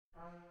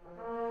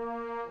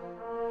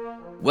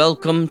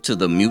Welcome to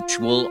the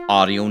Mutual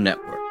Audio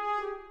Network.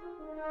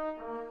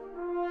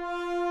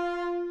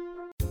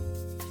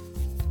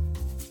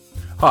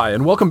 Hi,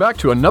 and welcome back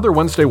to another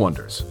Wednesday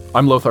Wonders.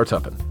 I'm Lothar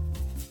Tuppen.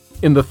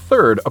 In the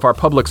third of our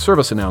public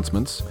service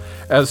announcements,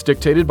 as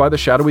dictated by the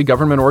shadowy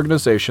government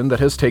organization that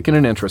has taken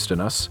an interest in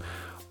us,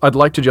 I'd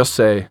like to just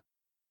say,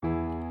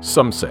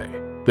 some say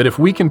that if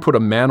we can put a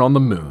man on the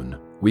moon,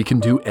 we can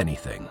do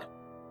anything.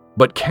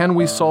 But can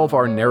we solve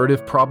our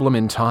narrative problem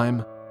in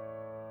time?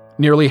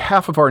 Nearly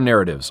half of our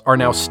narratives are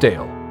now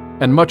stale,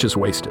 and much is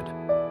wasted.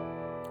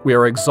 We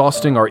are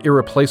exhausting our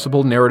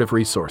irreplaceable narrative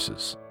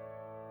resources.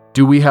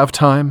 Do we have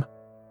time?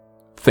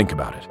 Think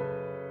about it.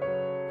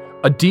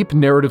 A deep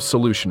narrative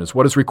solution is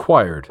what is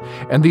required,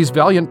 and these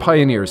valiant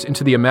pioneers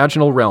into the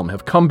imaginal realm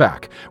have come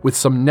back with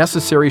some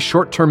necessary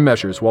short-term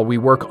measures while we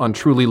work on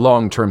truly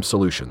long-term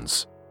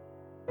solutions.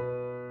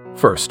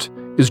 First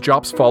is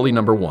Jop's Folly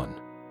number 1,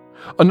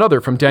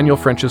 another from Daniel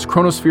French's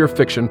Chronosphere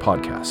Fiction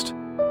podcast.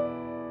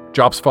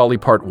 Jop's Folly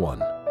Part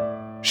 1.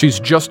 She's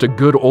just a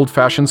good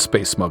old-fashioned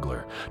space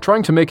smuggler,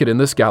 trying to make it in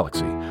this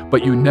galaxy,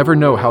 but you never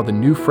know how the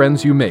new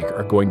friends you make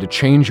are going to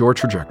change your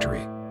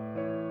trajectory.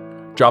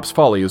 Jop's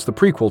Folly is the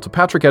prequel to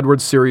Patrick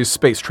Edwards' series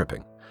Space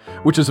Tripping,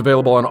 which is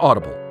available on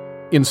Audible,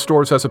 in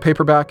stores as a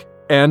paperback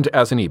and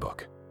as an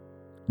ebook.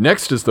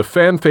 Next is the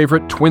fan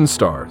favorite Twin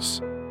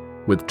Stars,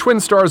 with Twin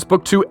Stars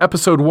Book 2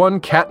 Episode 1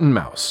 Cat and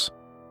Mouse.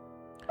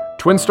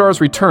 Twin Stars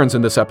returns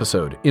in this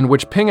episode, in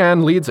which Ping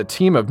An leads a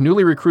team of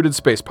newly recruited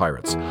space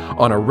pirates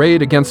on a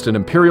raid against an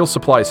Imperial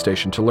supply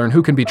station to learn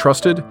who can be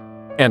trusted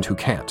and who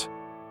can't.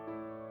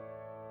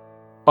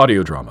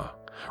 Audio drama,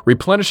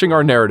 replenishing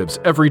our narratives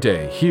every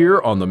day here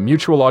on the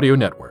Mutual Audio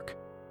Network,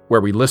 where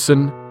we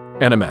listen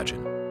and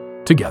imagine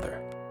together.